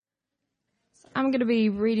I'm going to be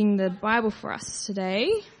reading the Bible for us today.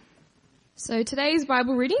 So today's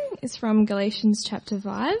Bible reading is from Galatians chapter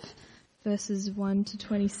 5, verses 1 to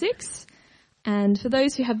 26. And for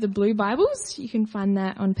those who have the blue Bibles, you can find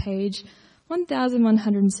that on page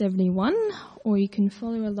 1171, or you can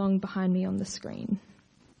follow along behind me on the screen.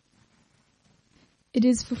 It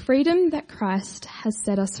is for freedom that Christ has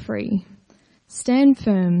set us free. Stand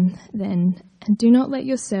firm, then, and do not let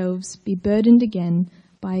yourselves be burdened again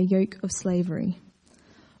by a yoke of slavery.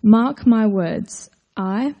 Mark my words,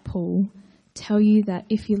 I, Paul, tell you that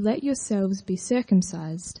if you let yourselves be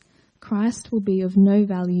circumcised, Christ will be of no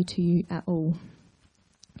value to you at all.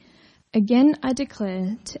 Again, I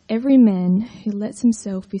declare to every man who lets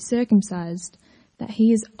himself be circumcised that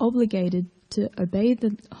he is obligated to obey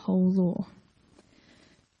the whole law.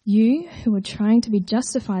 You who are trying to be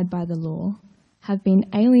justified by the law have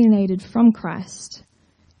been alienated from Christ.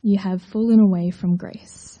 You have fallen away from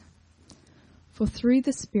grace. For through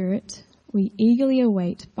the Spirit we eagerly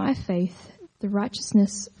await by faith the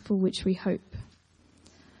righteousness for which we hope.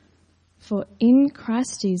 For in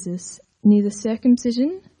Christ Jesus neither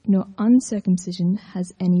circumcision nor uncircumcision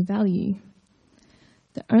has any value.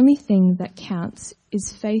 The only thing that counts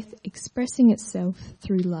is faith expressing itself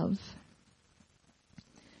through love.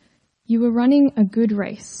 You are running a good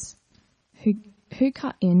race. Who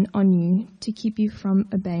cut in on you to keep you from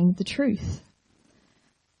obeying the truth?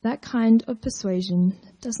 That kind of persuasion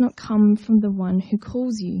does not come from the one who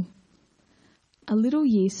calls you. A little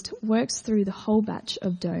yeast works through the whole batch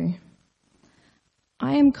of dough.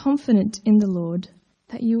 I am confident in the Lord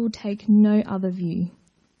that you will take no other view.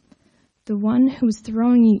 The one who is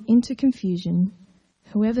throwing you into confusion,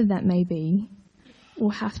 whoever that may be, will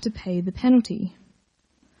have to pay the penalty.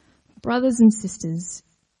 Brothers and sisters,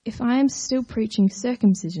 if I am still preaching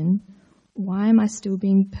circumcision, why am I still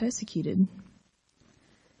being persecuted?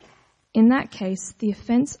 In that case, the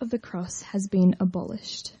offence of the cross has been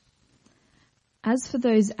abolished. As for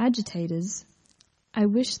those agitators, I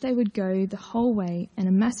wish they would go the whole way and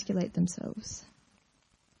emasculate themselves.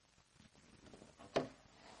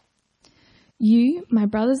 You, my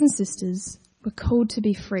brothers and sisters, were called to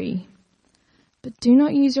be free, but do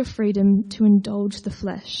not use your freedom to indulge the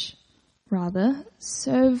flesh. Rather,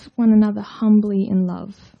 serve one another humbly in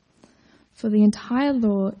love. For the entire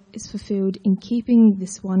law is fulfilled in keeping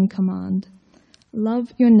this one command: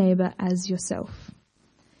 love your neighbour as yourself.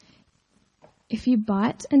 If you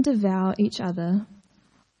bite and devour each other,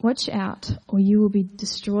 watch out, or you will be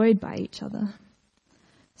destroyed by each other.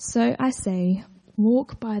 So I say,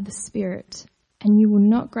 walk by the Spirit, and you will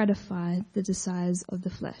not gratify the desires of the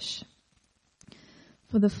flesh.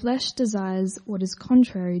 For the flesh desires what is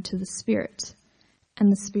contrary to the Spirit,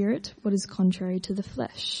 and the Spirit what is contrary to the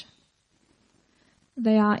flesh.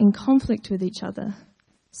 They are in conflict with each other,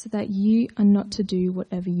 so that you are not to do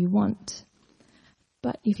whatever you want.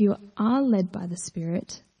 But if you are led by the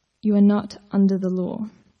Spirit, you are not under the law.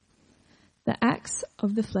 The acts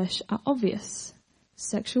of the flesh are obvious: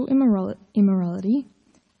 sexual immorality,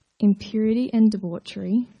 impurity and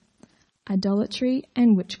debauchery, idolatry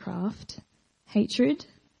and witchcraft, hatred,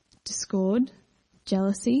 discord,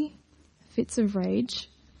 jealousy, fits of rage,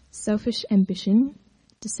 selfish ambition,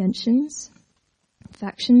 dissensions,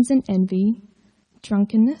 factions and envy,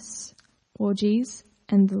 drunkenness, orgies,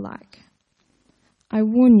 and the like. I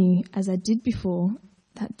warn you, as I did before,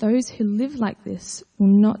 that those who live like this will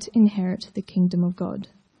not inherit the kingdom of God.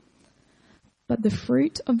 But the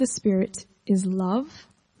fruit of the Spirit is love,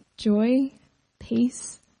 joy,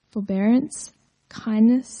 peace, forbearance,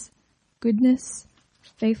 kindness, goodness,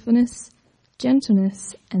 faithfulness,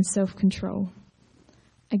 gentleness, and self-control.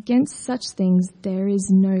 Against such things there is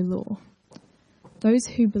no law. Those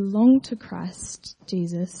who belong to Christ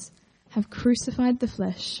Jesus have crucified the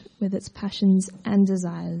flesh with its passions and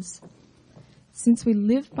desires. Since we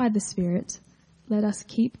live by the Spirit, let us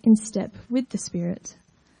keep in step with the Spirit.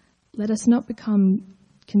 Let us not become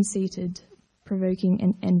conceited, provoking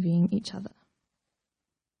and envying each other.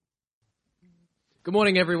 Good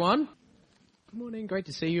morning, everyone. Good morning. Great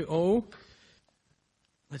to see you all.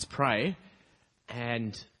 Let's pray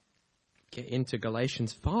and get into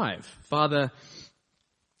Galatians 5. Father,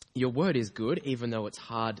 your word is good, even though it's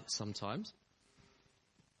hard sometimes.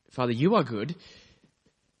 Father, you are good,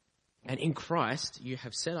 and in Christ you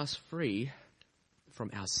have set us free from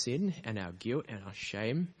our sin and our guilt and our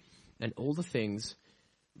shame and all the things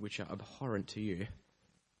which are abhorrent to you.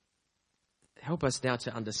 Help us now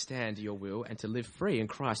to understand your will and to live free in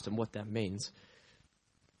Christ and what that means.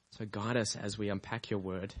 So guide us as we unpack your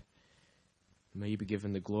word. May you be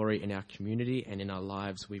given the glory in our community and in our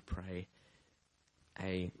lives, we pray.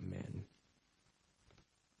 Amen.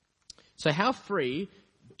 So how free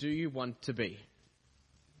do you want to be?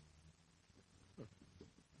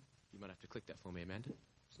 You might have to click that for me, Amanda.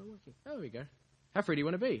 It's not working. Oh, there we go. How free do you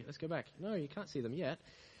want to be? Let's go back. No, you can't see them yet.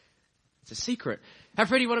 It's a secret. How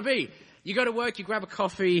free do you want to be? You go to work, you grab a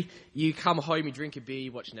coffee, you come home, you drink a beer,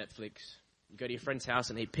 you watch Netflix. You go to your friend's house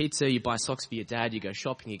and eat pizza, you buy socks for your dad, you go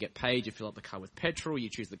shopping, you get paid, you fill up the car with petrol, you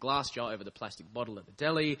choose the glass jar over the plastic bottle at the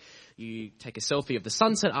deli, you take a selfie of the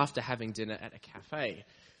sunset after having dinner at a cafe.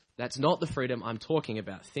 That's not the freedom I'm talking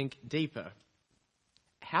about. Think deeper.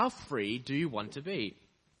 How free do you want to be?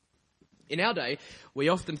 In our day, we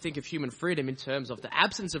often think of human freedom in terms of the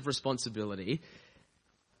absence of responsibility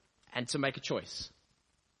and to make a choice.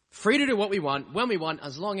 Free to do what we want, when we want,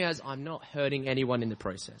 as long as I'm not hurting anyone in the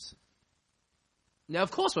process. Now,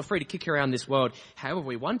 of course, we're free to kick around this world however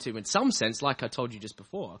we want to, in some sense, like I told you just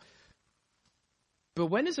before. But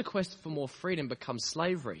when does a quest for more freedom become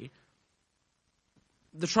slavery?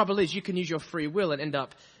 The trouble is you can use your free will and end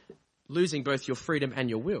up losing both your freedom and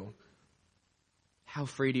your will. How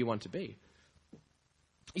free do you want to be?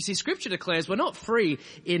 You see, Scripture declares we're not free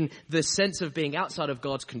in the sense of being outside of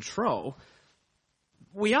God's control.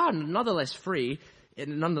 We are nonetheless free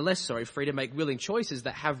to make willing choices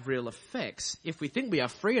that have real effects. If we think we are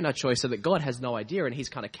free in our choice so that God has no idea and he's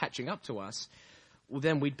kind of catching up to us, well,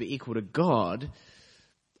 then we'd be equal to God.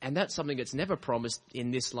 And that's something that's never promised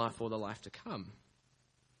in this life or the life to come.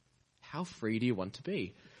 How free do you want to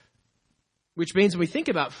be? Which means when we think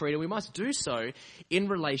about freedom, we must do so in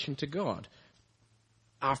relation to God.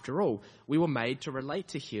 After all, we were made to relate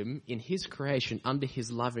to him in his creation under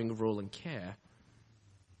his loving rule and care.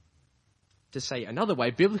 To say another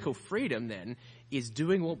way, biblical freedom then is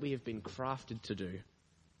doing what we have been crafted to do.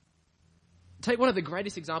 Take one of the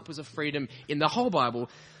greatest examples of freedom in the whole Bible,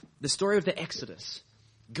 the story of the Exodus.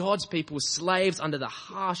 God's people slaves under the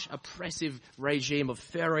harsh, oppressive regime of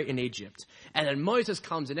Pharaoh in Egypt. And then Moses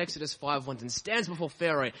comes in Exodus 5:1 and stands before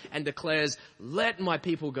Pharaoh and declares, "Let my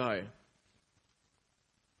people go."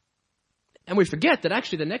 And we forget that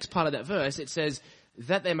actually the next part of that verse, it says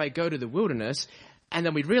that they may go to the wilderness. And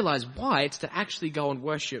then we realize why. It's to actually go and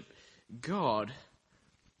worship God.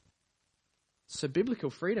 So biblical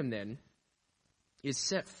freedom then is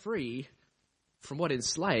set free from what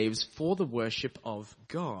enslaves for the worship of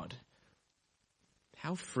God.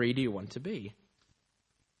 How free do you want to be?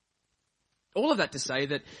 All of that to say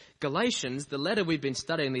that Galatians, the letter we've been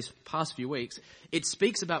studying these past few weeks, it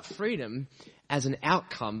speaks about freedom as an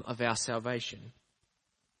outcome of our salvation.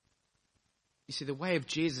 You see, the way of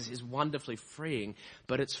Jesus is wonderfully freeing,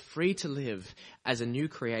 but it's free to live as a new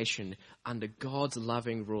creation under God's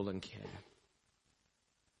loving rule and care.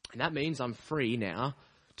 And that means I'm free now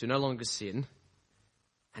to no longer sin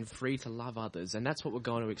and free to love others. And that's what we're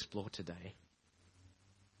going to explore today.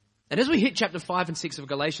 And as we hit chapter 5 and 6 of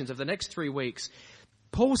Galatians over the next 3 weeks,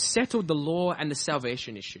 Paul settled the law and the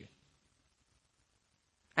salvation issue.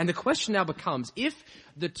 And the question now becomes, if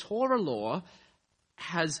the Torah law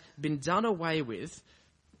has been done away with,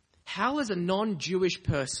 how is a non-Jewish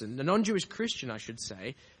person, a non-Jewish Christian I should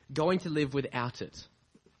say, going to live without it?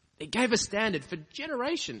 It gave a standard for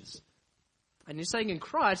generations. And you're saying in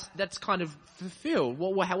Christ, that's kind of fulfilled.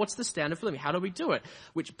 Well, what's the standard for living? How do we do it?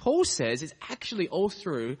 Which Paul says is actually all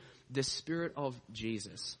through the Spirit of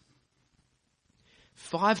Jesus.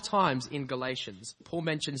 5 times in Galatians, Paul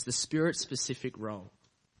mentions the Spirit-specific role.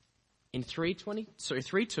 In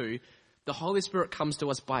 3:2, the Holy Spirit comes to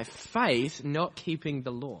us by faith, not keeping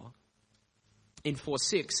the law. In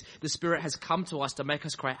 4:6, the Spirit has come to us to make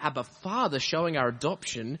us cry, Abba, Father, showing our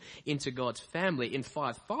adoption into God's family. In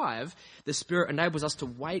 5:5, the Spirit enables us to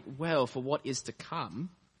wait well for what is to come.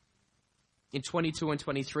 In 22 and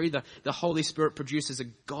 23, the Holy Spirit produces a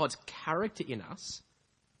God's character in us.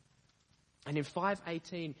 And in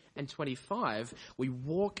 5:18 and 25, we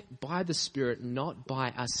walk by the Spirit, not by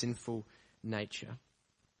our sinful nature.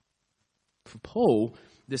 For Paul,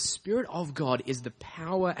 the Spirit of God is the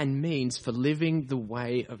power and means for living the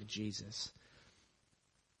way of Jesus.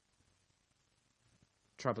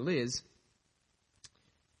 Trouble is,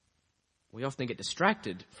 we often get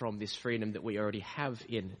distracted from this freedom that we already have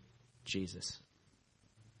in Jesus.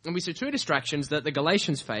 And we see 2 distractions that the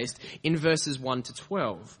Galatians faced in verses 1 to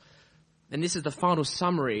 12. And this is the final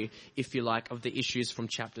summary, if you like, of the issues from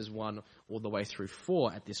chapters 1 all the way through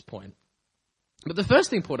 4 at this point. But the first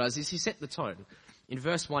thing Paul does is he set the tone. In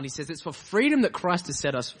verse 1, he says, it's for freedom that Christ has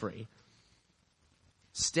set us free.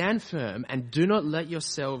 Stand firm and do not let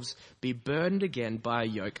yourselves be burdened again by a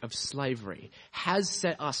yoke of slavery. Has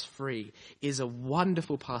set us free is a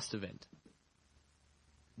wonderful past event.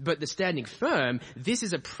 But the standing firm, this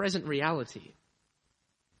is a present reality.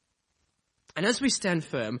 And as we stand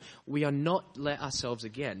firm, we are not let ourselves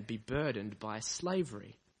again be burdened by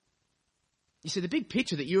slavery. You see, the big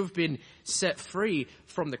picture that you have been set free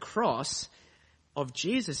from the cross of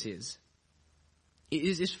Jesus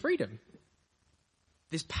is freedom.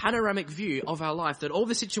 This panoramic view of our life, that all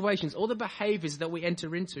the situations, all the behaviors that we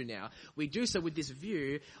enter into now, we do so with this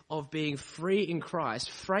view of being free in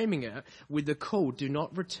Christ, framing it with the call, do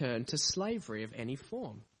not return to slavery of any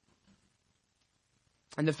form.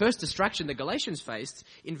 And the first distraction the Galatians faced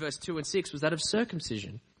in verse 2 and 6 was that of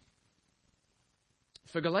circumcision.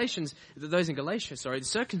 For those in Galatia, the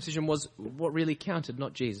circumcision was what really counted,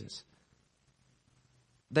 not Jesus.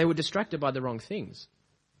 They were distracted by the wrong things.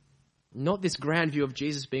 Not this grand view of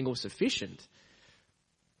Jesus being all sufficient.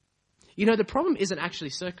 You know, the problem isn't actually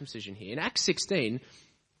circumcision here. In Acts 16,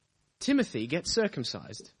 Timothy gets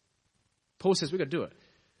circumcised. Paul says we've got to do it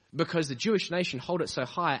because the Jewish nation hold it so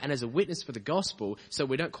high, and as a witness for the gospel, so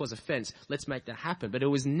we don't cause offense, let's make that happen. But it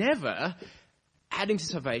was never adding to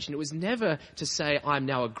salvation. It was never to say, I'm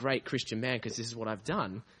now a great Christian man because this is what I've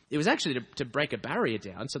done. It was actually to break a barrier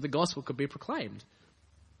down so the gospel could be proclaimed.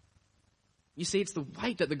 You see, it's the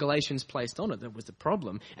weight that the Galatians placed on it that was the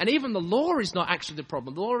problem. And even the law is not actually the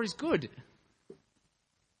problem. The law is good.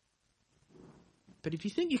 But if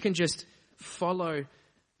you think you can just follow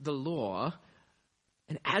the law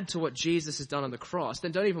and add to what Jesus has done on the cross,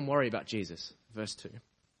 then don't even worry about Jesus. Verse 2.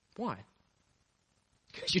 Why?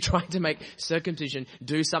 Because you're trying to make circumcision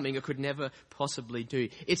do something it could never possibly do.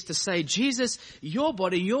 It's to say, Jesus, your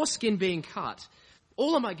body, your skin being cut,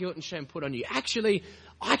 all of my guilt and shame put on you. Actually,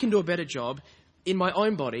 I can do a better job in my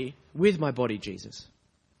own body with my body, Jesus.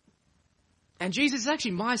 And Jesus, is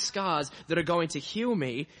actually my scars that are going to heal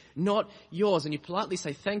me, not yours. And you politely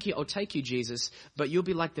say, thank you, I'll take you, Jesus. But you'll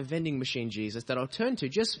be like the vending machine, Jesus, that I'll turn to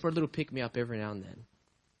just for a little pick-me-up every now and then,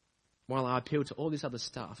 while I appeal to all this other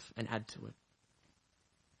stuff and add to it.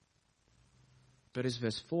 But as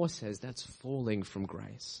verse 4 says, that's falling from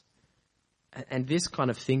grace. And this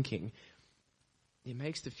kind of thinking, it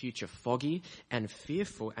makes the future foggy and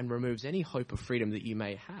fearful and removes any hope of freedom that you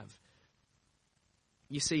may have.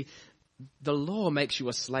 You see, the law makes you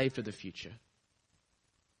a slave to the future.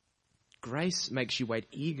 Grace makes you wait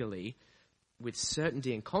eagerly with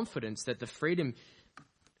certainty and confidence that the freedom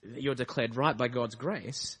that you're declared right by God's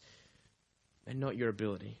grace and not your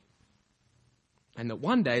ability. And that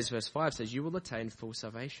one day, as verse 5 says, you will attain full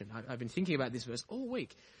salvation. I've been thinking about this verse all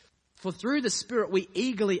week. For through the Spirit we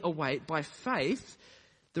eagerly await by faith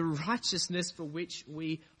the righteousness for which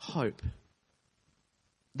we hope.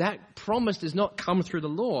 That promise does not come through the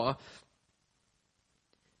law.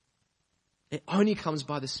 It only comes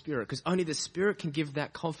by the Spirit, because only the Spirit can give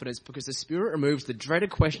that confidence, because the Spirit removes the dreaded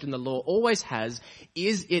question the law always has,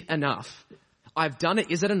 is it enough? I've done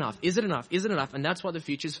it, is it enough? Is it enough? Is it enough? And that's why the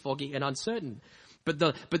future is foggy and uncertain. But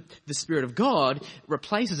the Spirit of God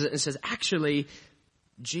replaces it and says, actually,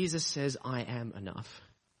 Jesus says, I am enough.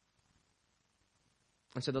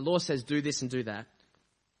 And so the law says, do this and do that.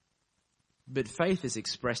 But faith is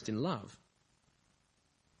expressed in love,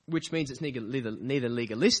 which means it's neither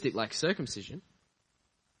legalistic like circumcision,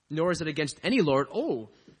 nor is it against any law at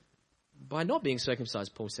all by not being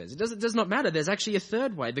circumcised, Paul says. It does not matter. There's actually a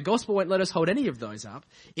third way. The gospel won't let us hold any of those up.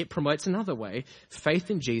 It promotes another way,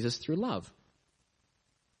 faith in Jesus through love.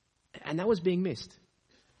 And that was being missed.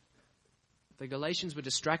 The Galatians were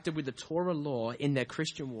distracted with the Torah law in their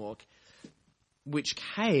Christian walk, which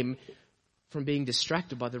came from being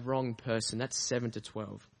distracted by the wrong person. That's 7 to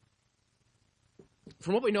 12.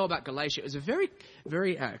 From what we know about Galatia, it was a very,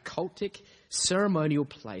 very cultic, ceremonial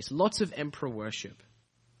place. Lots of emperor worship.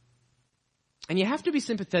 And you have to be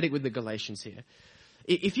sympathetic with the Galatians here.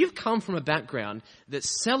 If you've come from a background that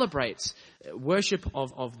celebrates worship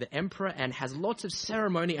of the emperor and has lots of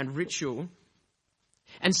ceremony and ritual,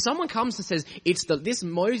 and someone comes and says, this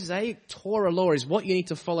Mosaic Torah law is what you need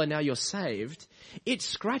to follow now you're saved, it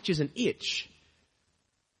scratches an itch.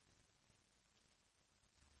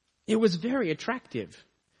 It was very attractive.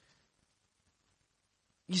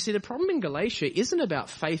 You see, the problem in Galatia isn't about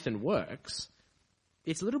faith and works.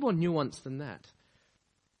 It's a little more nuanced than that.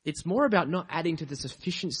 It's more about not adding to the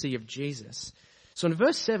sufficiency of Jesus. So in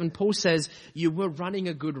verse 7, Paul says, you were running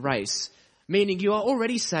a good race, meaning you are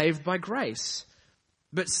already saved by grace.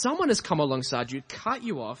 But someone has come alongside you, cut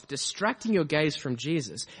you off, distracting your gaze from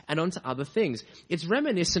Jesus and onto other things. It's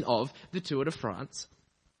reminiscent of the Tour de France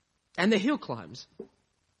and the hill climbs.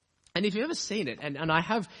 And if you've ever seen it, and I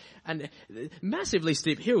have, and massively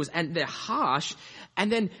steep hills, and they're harsh, and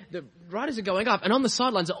then the riders are going up, and on the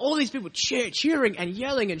sidelines are all these people cheering and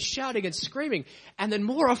yelling and shouting and screaming, and then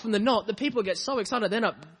more often than not, the people get so excited, they're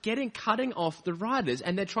not cutting off the riders,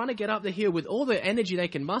 and they're trying to get up the hill with all the energy they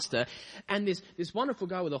can muster, and this wonderful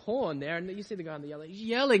guy with a horn there, and you see the guy on the yellow, he's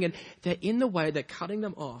yelling, and they're in the way, they're cutting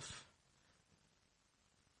them off.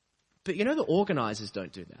 But you know the organisers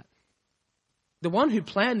don't do that. The one who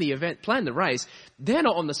planned the event, planned the race, they're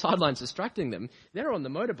not on the sidelines distracting them. They're on the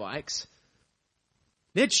motorbikes.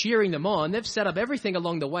 They're cheering them on. They've set up everything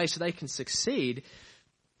along the way so they can succeed.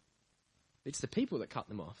 It's the people that cut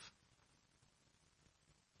them off.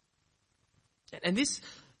 And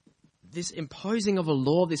this imposing of a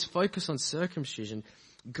law, this focus on circumcision,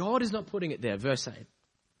 God is not putting it there, verse 8,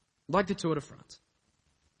 like the Tour de France.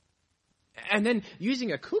 And then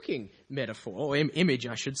using a cooking metaphor, or image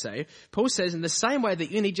I should say, Paul says in the same way that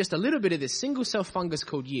you need just a little bit of this single cell fungus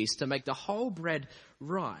called yeast to make the whole bread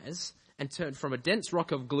rise and turn from a dense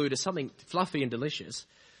rock of glue to something fluffy and delicious,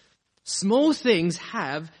 small things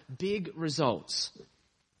have big results.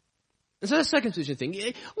 And so the circumcision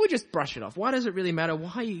thing, we'll just brush it off. Why does it really matter?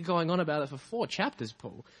 Why are you going on about it for 4 chapters,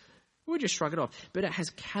 Paul? We'll just shrug it off. But it has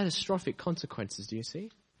catastrophic consequences, do you see?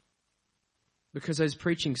 Because those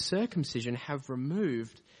preaching circumcision have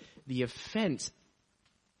removed the offense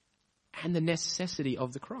and the necessity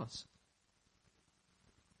of the cross.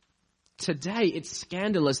 Today, it's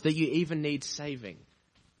scandalous that you even need saving.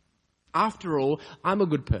 After all, I'm a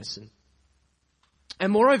good person.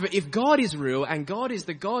 And moreover, if God is real and God is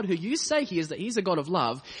the God who you say he is, that he's a God of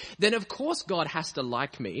love, then of course God has to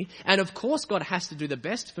like me. And of course God has to do the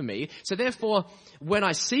best for me. So therefore, when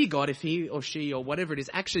I see God, if he or she or whatever it is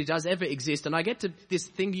actually does ever exist, and I get to this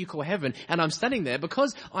thing you call heaven, and I'm standing there,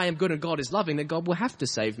 because I am good and God is loving, then God will have to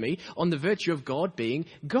save me on the virtue of God being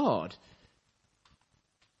God.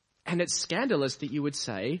 And it's scandalous that you would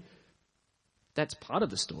say that's part of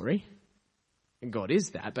the story. And God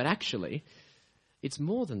is that, but actually, it's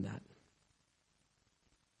more than that.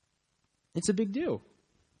 It's a big deal.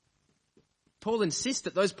 Paul insists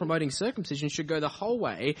that those promoting circumcision should go the whole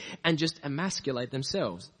way and just emasculate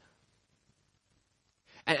themselves.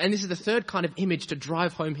 And this is the third kind of image to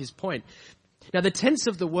drive home his point. Now, the tense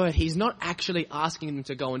of the word, he's not actually asking them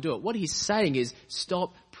to go and do it. What he's saying is,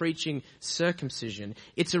 stop preaching circumcision.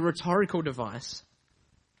 It's a rhetorical device.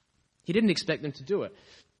 He didn't expect them to do it.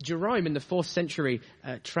 Jerome, in the 4th century,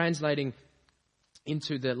 translating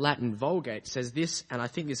into the Latin Vulgate, says this, and I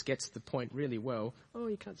think this gets the point really well. Oh,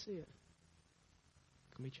 you can't see it.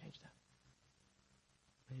 Can we change that?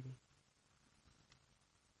 Maybe.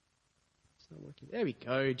 It's not working. There we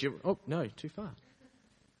go. Oh, no, too far.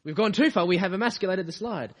 We've gone too far. We have emasculated the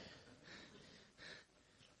slide.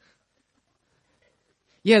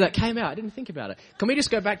 Yeah, that came out. I didn't think about it. Can we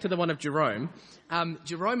just go back to the one of Jerome?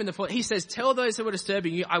 Jerome in the 4th, he says, tell those who are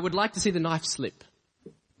disturbing you, I would like to see the knife slip.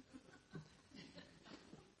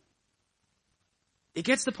 It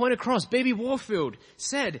gets the point across. B.B. Warfield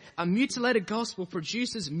said, a mutilated gospel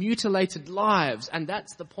produces mutilated lives. And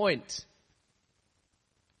that's the point.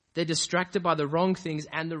 They're distracted by the wrong things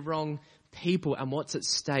and the wrong people. And what's at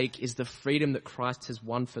stake is the freedom that Christ has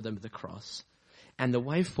won for them at the cross. And the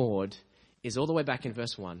way forward is all the way back in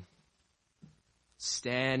verse 1.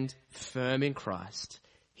 Stand firm in Christ.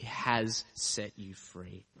 He has set you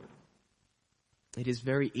free. It is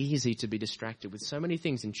very easy to be distracted with so many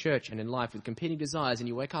things in church and in life with competing desires, and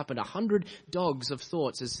you wake up and 100 dogs of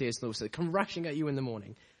thoughts, as C.S. Lewis said, come rushing at you in the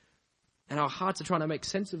morning. And our hearts are trying to make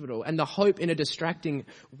sense of it all. And the hope in a distracting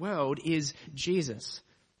world is Jesus,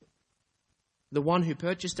 the one who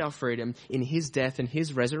purchased our freedom in his death and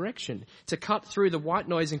his resurrection, to cut through the white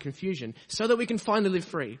noise and confusion so that we can finally live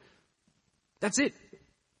free. That's it.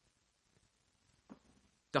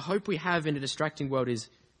 The hope we have in a distracting world is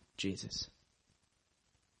Jesus.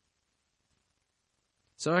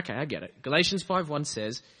 So, okay, I get it. Galatians 5:1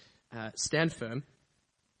 says, stand firm.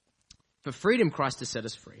 For freedom, Christ has set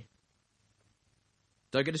us free.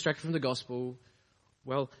 Don't get distracted from the gospel.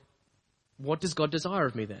 Well, what does God desire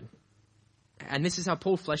of me then? And this is how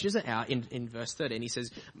Paul fleshes it out in verse 13. He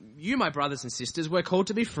says, you, my brothers and sisters, were called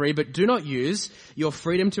to be free, but do not use your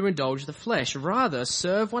freedom to indulge the flesh. Rather,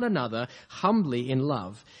 serve one another humbly in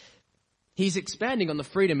love. He's expanding on the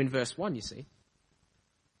freedom in verse 1, you see.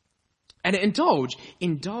 And indulge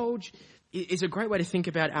is a great way to think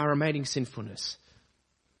about our remaining sinfulness.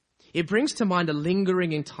 It brings to mind a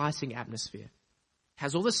lingering, enticing atmosphere.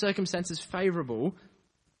 Has all the circumstances favourable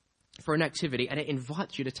for an activity, and it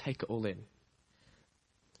invites you to take it all in.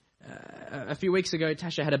 A few weeks ago,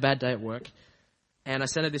 Tasha had a bad day at work, and I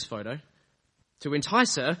sent her this photo. to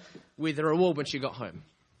entice her with a reward when she got home.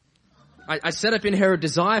 I set up in her a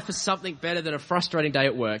desire for something better than a frustrating day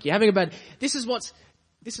at work. You're having a bad, this is what's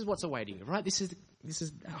awaiting you, right? This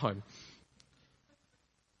is at home.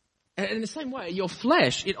 And in the same way, your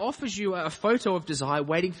flesh, it offers you a photo of desire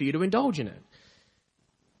waiting for you to indulge in it.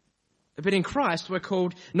 But in Christ, we're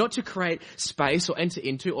called not to create space or enter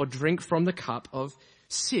into or drink from the cup of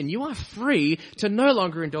sin. You are free to no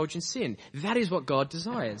longer indulge in sin. That is what God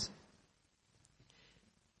desires.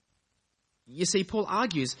 You see, Paul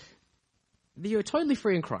argues that you're totally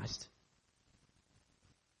free in Christ.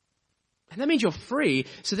 And that means you're free.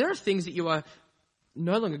 So there are things that you are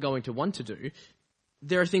no longer going to want to do.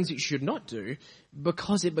 There are things that you should not do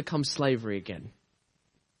because it becomes slavery again.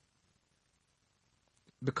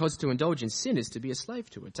 Because to indulge in sin is to be a slave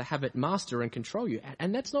to it, to have it master and control you.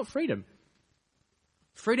 And that's not freedom.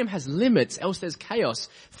 Freedom has limits, else there's chaos.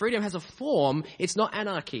 Freedom has a form, it's not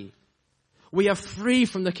anarchy. We are free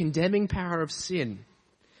from the condemning power of sin,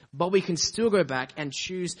 but we can still go back and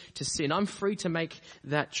choose to sin. I'm free to make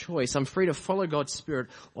that choice. I'm free to follow God's Spirit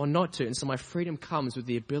or not to. And so my freedom comes with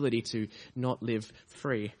the ability to not live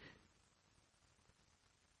free.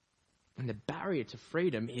 And the barrier to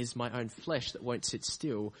freedom is my own flesh that won't sit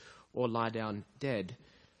still or lie down dead.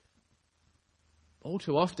 All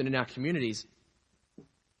too often in our communities,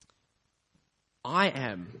 I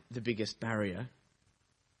am the biggest barrier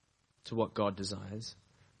to what God desires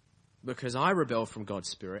because I rebel from God's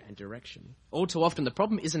Spirit and direction. All too often the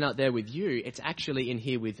problem isn't out there with you, it's actually in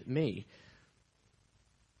here with me,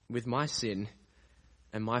 with my sin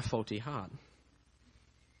and my faulty heart.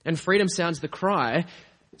 And freedom sounds the cry,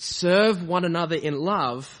 serve one another in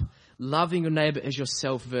love, loving your neighbor as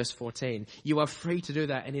yourself, verse 14. You are free to do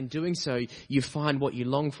that, and in doing so, you find what you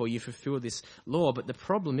long for, you fulfill this law. But the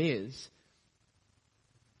problem is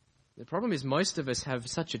most of us have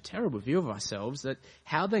such a terrible view of ourselves that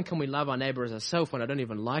how then can we love our neighbor as ourselves when I don't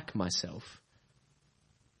even like myself?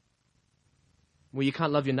 Well, you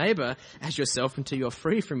can't love your neighbor as yourself until you're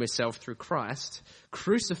free from yourself through Christ,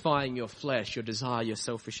 crucifying your flesh, your desire, your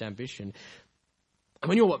selfish ambition. And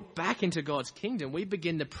when you walk back into God's kingdom, we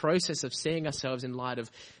begin the process of seeing ourselves in light of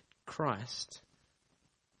Christ.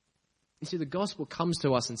 You see, the gospel comes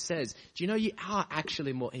to us and says, do you know you are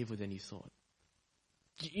actually more evil than you thought?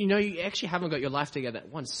 You know, you actually haven't got your life together that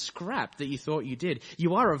one scrap that you thought you did.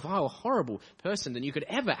 You are a vile, horrible person than you could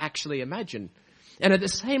ever actually imagine. And at the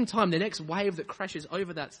same time, the next wave that crashes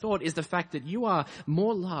over that thought is the fact that you are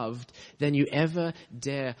more loved than you ever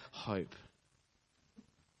dare hope.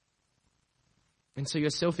 And so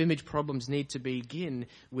your self-image problems need to begin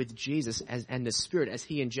with Jesus and the Spirit as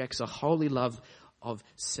he injects a holy love of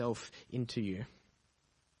self into you.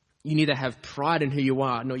 You neither have pride in who you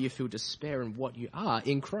are, nor you feel despair in what you are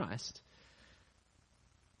in Christ.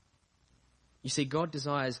 You see, God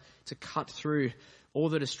desires to cut through all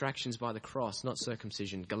the distractions by the cross, not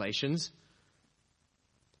circumcision, Galatians,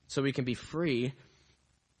 so we can be free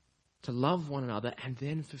to love one another and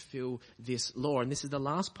then fulfill this law. And this is the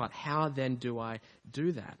last part. How then do I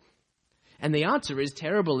do that? And the answer is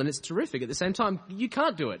terrible and it's terrific. At the same time, you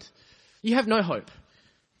can't do it. You have no hope.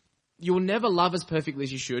 You will never love as perfectly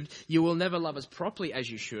as you should. You will never love as properly as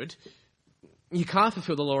you should. You can't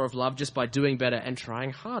fulfill the law of love just by doing better and trying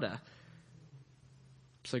harder.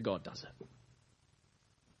 So God does it.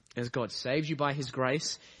 As God saves you by his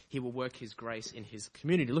grace, he will work his grace in his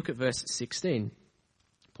community. Look at verse 16.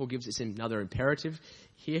 Paul gives us another imperative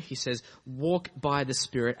here. He says, walk by the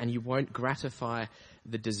Spirit and you won't gratify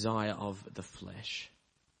the desire of the flesh.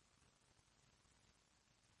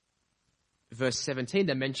 Verse 17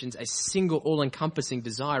 then mentions a single all-encompassing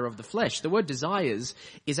desire of the flesh. The word desires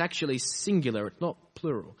is actually singular, it's not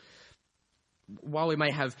plural. While we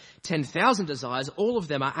may have 10,000 desires, all of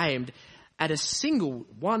them are aimed at a single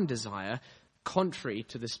one desire contrary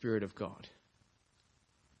to the Spirit of God.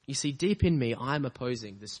 You see, deep in me, I'm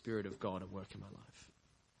opposing the Spirit of God at work in my life.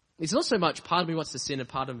 It's not so much part of me wants to sin and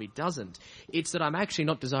part of me doesn't. It's that I'm actually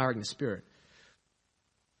not desiring the Spirit.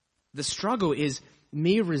 The struggle is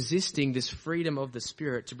me resisting this freedom of the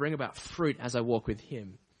Spirit to bring about fruit as I walk with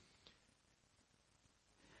him.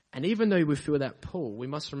 And even though we feel that pull, we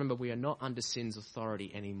must remember we are not under sin's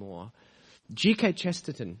authority anymore. G.K.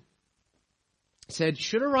 Chesterton said,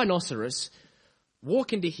 should a rhinoceros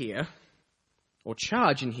walk into here or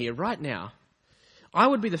charge in here right now, I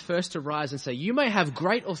would be the first to rise and say, you may have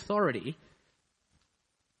great authority,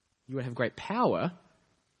 you would have great power,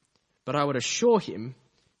 but I would assure him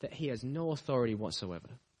that he has no authority whatsoever.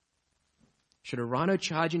 Should a rhino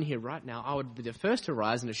charge in here right now, I would be the first to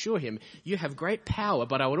rise and assure him, you have great power,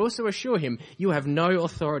 but I would also assure him, you have no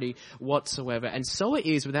authority whatsoever. And so it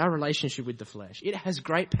is with our relationship with the flesh. It has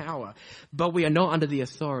great power, but we are not under the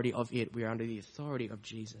authority of it. We are under the authority of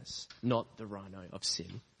Jesus, not the rhino of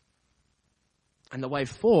sin. And the way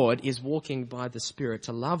forward is walking by the Spirit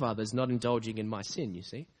to love others, not indulging in my sin, you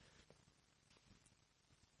see.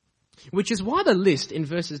 Which is why the list in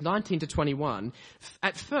verses 19 to 21,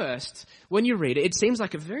 at first, when you read it, it seems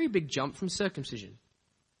like a very big jump from circumcision.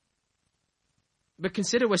 But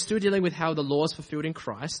consider we're still dealing with how the law is fulfilled in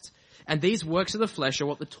Christ, and these works of the flesh are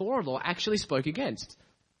what the Torah law actually spoke against.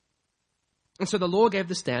 And so the law gave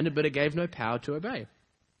the standard, but it gave no power to obey.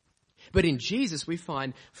 But in Jesus, we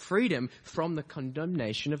find freedom from the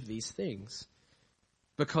condemnation of these things,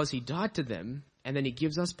 because he died to them, and then he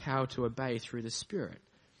gives us power to obey through the Spirit.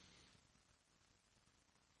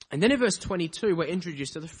 And then in verse 22, we're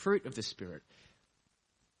introduced to the fruit of the Spirit.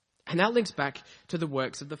 And that links back to the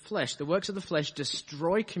works of the flesh. The works of the flesh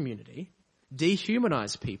destroy community,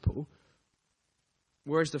 dehumanize people,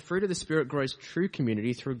 whereas the fruit of the Spirit grows true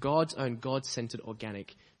community through God's own God-centered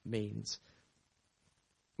organic means.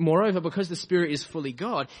 Moreover, because the Spirit is fully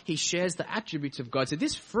God, he shares the attributes of God. So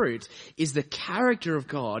this fruit is the character of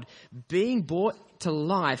God being brought to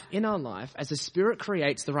life in our life as the Spirit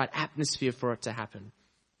creates the right atmosphere for it to happen.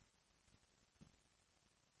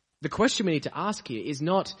 The question we need to ask here is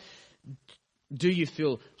not, do you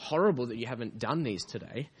feel horrible that you haven't done these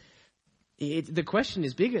today? The question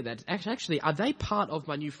is bigger than actually, are they part of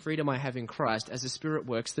my new freedom I have in Christ as the Spirit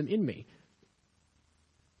works them in me?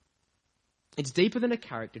 It's deeper than a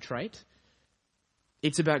character trait.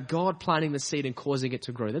 It's about God planting the seed and causing it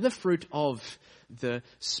to grow. They're the fruit of the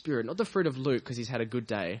Spirit, not the fruit of Luke because he's had a good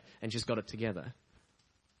day and just got it together.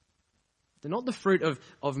 They're not the fruit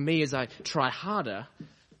of me as I try harder.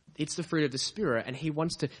 It's the fruit of the Spirit, and he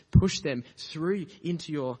wants to push them through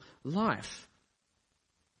into your life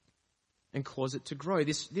and cause it to grow.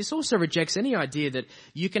 This also rejects any idea that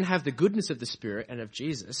you can have the goodness of the Spirit and of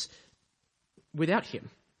Jesus without him.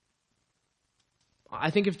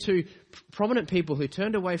 I think of two prominent people who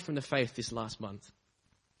turned away from the faith this last month.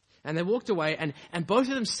 And they walked away, and both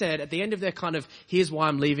of them said at the end of their kind of, here's why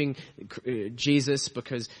I'm leaving Jesus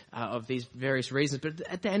because of these various reasons. But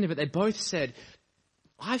at the end of it, they both said,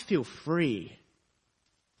 I feel free.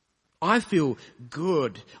 I feel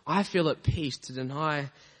good. I feel at peace to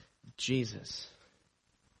deny Jesus.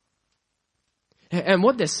 And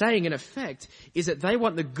what they're saying in effect is that they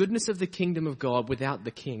want the goodness of the kingdom of God without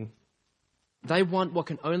the king. They want what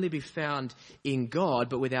can only be found in God,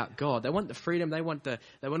 but without God. They want the freedom. They want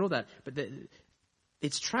all that. But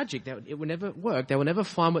it's tragic. It will never work. They will never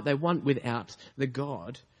find what they want without the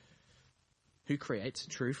God who creates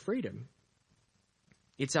true freedom.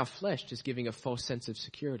 It's our flesh just giving a false sense of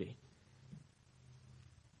security.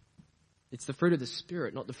 It's the fruit of the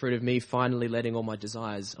Spirit, not the fruit of me finally letting all my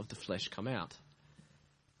desires of the flesh come out.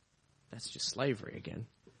 That's just slavery again.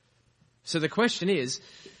 So the question is,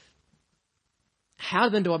 how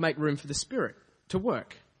then do I make room for the Spirit to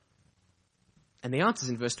work? And the answer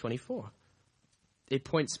is in verse 24. It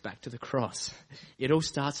points back to the cross. It all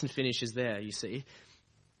starts and finishes there, you see.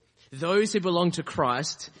 Those who belong to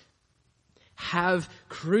Christ have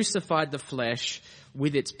crucified the flesh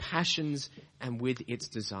with its passions and with its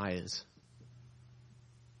desires.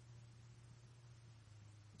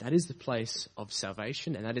 That is the place of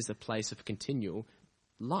salvation, and that is the place of continual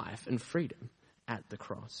life and freedom at the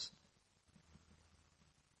cross.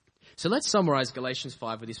 So let's summarize Galatians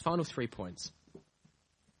 5 with these final 3 points.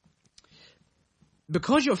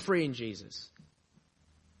 Because you're free in Jesus,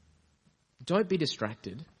 don't be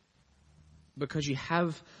distracted because you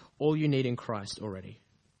have all you need in Christ already.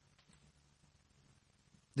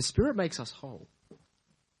 The Spirit makes us whole.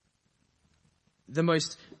 The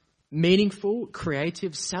most meaningful,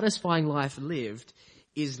 creative, satisfying life lived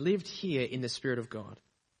is lived here in the Spirit of God.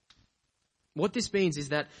 What this means is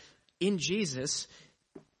that in Jesus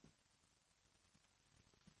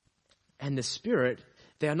and the Spirit,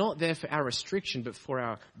 they are not there for our restriction, but for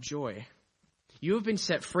our joy. You have been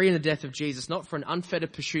set free in the death of Jesus, not for an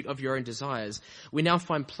unfettered pursuit of your own desires. We now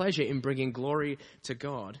find pleasure in bringing glory to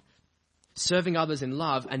God, serving others in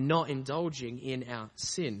love and not indulging in our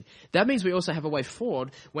sin. That means we also have a way forward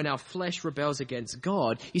when our flesh rebels against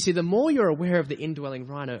God. You see, the more you're aware of the indwelling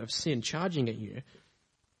rhino of sin charging at you,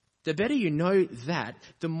 the better you know that,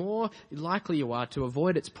 the more likely you are to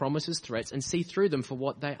avoid its promises, threats, and see through them for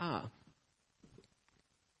what they are.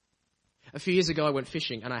 A few years ago, I went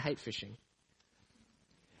fishing, and I hate fishing.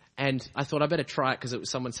 And I thought I better try it because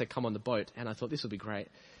someone said, come on the boat. And I thought this would be great.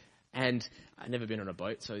 And I'd never been on a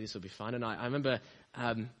boat, so this will be fun. And I remember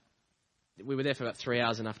we were there for about 3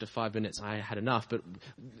 hours, and after 5 minutes I had enough. But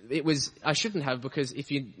I shouldn't have, because if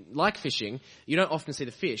you like fishing, you don't often see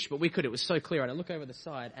the fish, but we could. It was so clear. And I look over the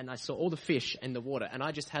side and I saw all the fish in the water, and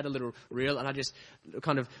I just had a little reel, and I just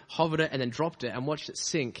kind of hovered it and then dropped it and watched it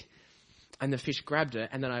sink. And the fish grabbed it,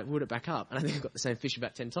 and then I wheeled it back up. And I think I got the same fish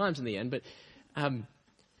about 10 times in the end. But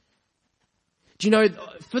do you know,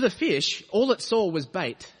 for the fish, all it saw was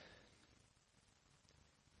bait.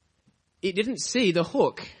 It didn't see the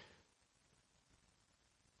hook.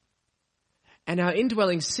 And our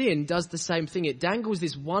indwelling sin does the same thing. It dangles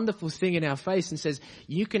this wonderful thing in our face and says,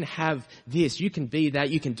 you can have this, you can be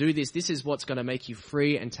that, you can do this. This is what's going to make you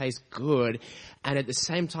free and taste good. And at the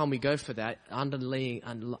same time we go for that, underlying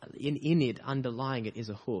it is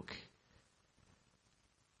a hook.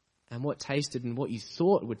 And what tasted and what you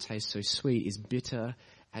thought would taste so sweet is bitter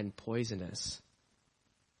and poisonous.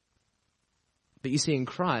 But you see, in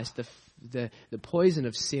Christ, the poison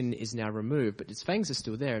of sin is now removed, but its fangs are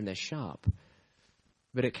still there and they're sharp.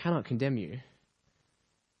 But it cannot condemn you.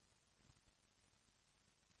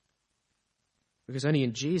 Because only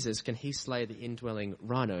in Jesus can he slay the indwelling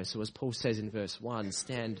rhino. So as Paul says in verse 1,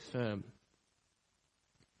 stand firm.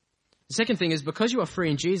 The second thing is, because you are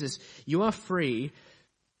free in Jesus, you are free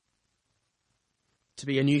to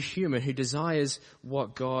be a new human who desires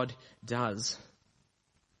what God does.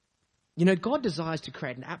 You know, God desires to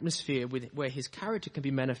create an atmosphere where his character can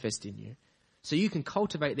be manifest in you. So you can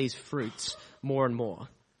cultivate these fruits more and more.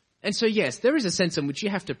 And so, yes, there is a sense in which you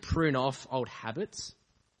have to prune off old habits.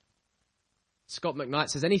 Scott McKnight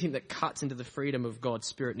says anything that cuts into the freedom of God's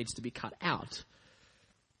Spirit needs to be cut out.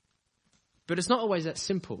 But it's not always that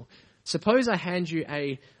simple. Suppose I hand you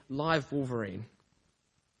a live wolverine.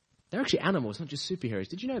 They're actually animals, not just superheroes.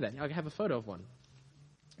 Did you know that? I have a photo of one.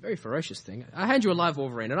 Very ferocious thing. I hand you a live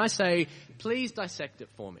wolverine and I say, please dissect it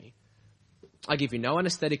for me. I give you no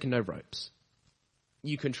anesthetic and no ropes.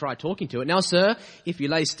 You can try talking to it. Now, sir, if you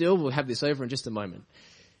lay still, we'll have this over in just a moment.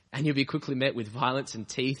 And you'll be quickly met with violence and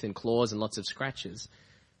teeth and claws and lots of scratches.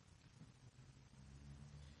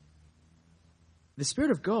 The Spirit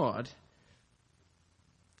of God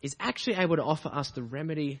is actually able to offer us the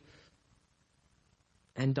remedy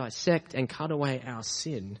and dissect and cut away our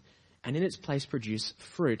sin, and in its place produce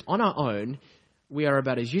fruit. On our own, we are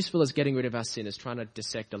about as useful as getting rid of our sin as trying to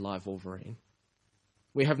dissect a live wolverine.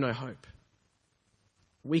 We have no hope.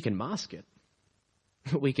 We can mask it.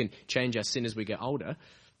 We can change our sin as we get older,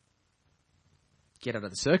 get out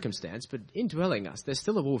of the circumstance, but indwelling us, there's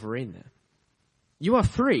still a wolverine there. You are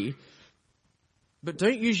free, but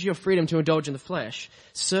don't use your freedom to indulge in the flesh.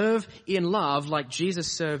 Serve in love like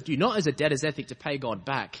Jesus served you, not as a debtor's ethic to pay God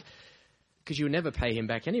back, because you would never pay him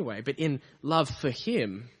back anyway, but in love for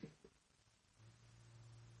him.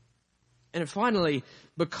 And finally,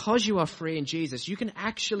 because you are free in Jesus, you can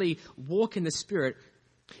actually walk in the Spirit,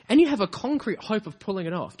 and you have a concrete hope of pulling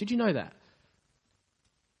it off. Did you know that?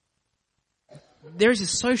 There is a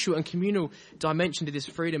social and communal dimension to this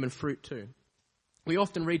freedom and fruit too. We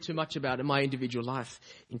often read too much about in my individual life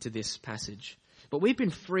into this passage. But we've been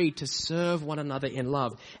free to serve one another in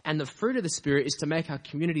love. And the fruit of the Spirit is to make our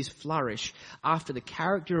communities flourish after the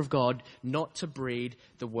character of God, not to breed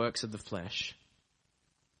the works of the flesh.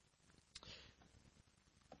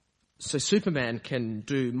 So Superman can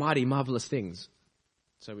do mighty, marvelous things,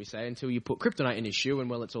 so we say, until you put kryptonite in his shoe and,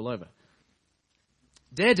 well, it's all over.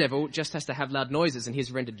 Daredevil just has to have loud noises and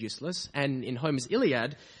he's rendered useless. And in Homer's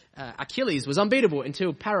Iliad, Achilles was unbeatable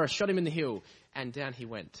until Paris shot him in the heel and down he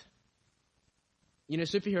went. You know,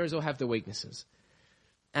 superheroes all have their weaknesses.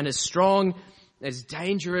 And as strong, as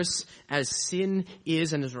dangerous as sin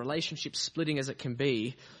is and as relationship splitting as it can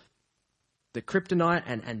be, the kryptonite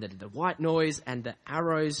and the white noise and the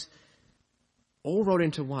arrows all rolled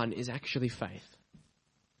into one is actually faith.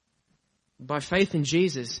 By faith in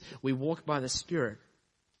Jesus, we walk by the Spirit.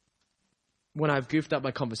 When I've goofed up my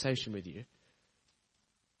conversation with you,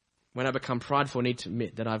 when I become prideful and need to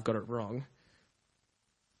admit that I've got it wrong,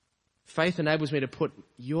 faith enables me to put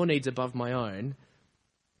your needs above my own,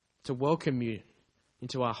 to welcome you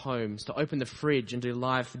into our homes, to open the fridge and do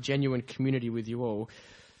live, genuine community with you all.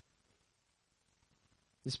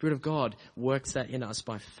 The Spirit of God works that in us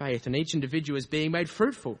by faith, and each individual is being made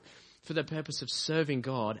fruitful for the purpose of serving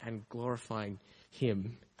God and glorifying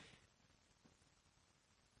him.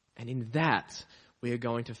 And in that, we are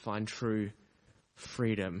going to find true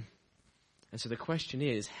freedom. And so the question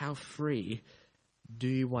is, how free do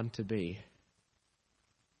you want to be?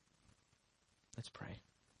 Let's pray.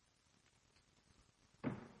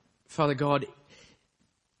 Father God,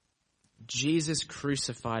 Jesus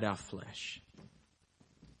crucified our flesh.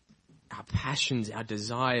 our passions, our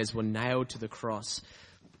desires were nailed to the cross.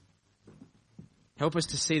 Help us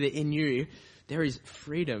to see that in you there is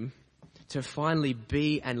freedom to finally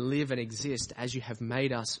be and live and exist as you have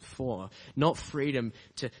made us for. Not freedom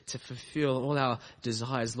to fulfill all our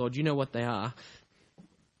desires, Lord. You know what they are.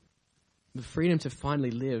 The freedom to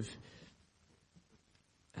finally live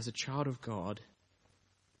as a child of God.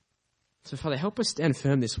 So, Father, help us stand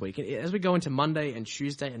firm this week. As we go into Monday and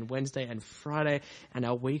Tuesday and Wednesday and Friday and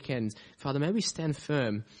our weekends, Father, may we stand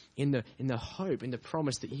firm in the hope, in the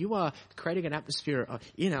promise that you are creating an atmosphere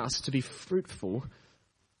in us to be fruitful.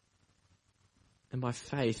 And by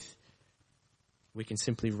faith, we can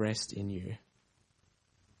simply rest in you.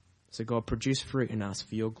 So, God, produce fruit in us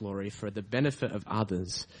for your glory, for the benefit of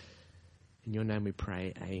others. In your name we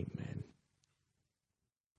pray, amen.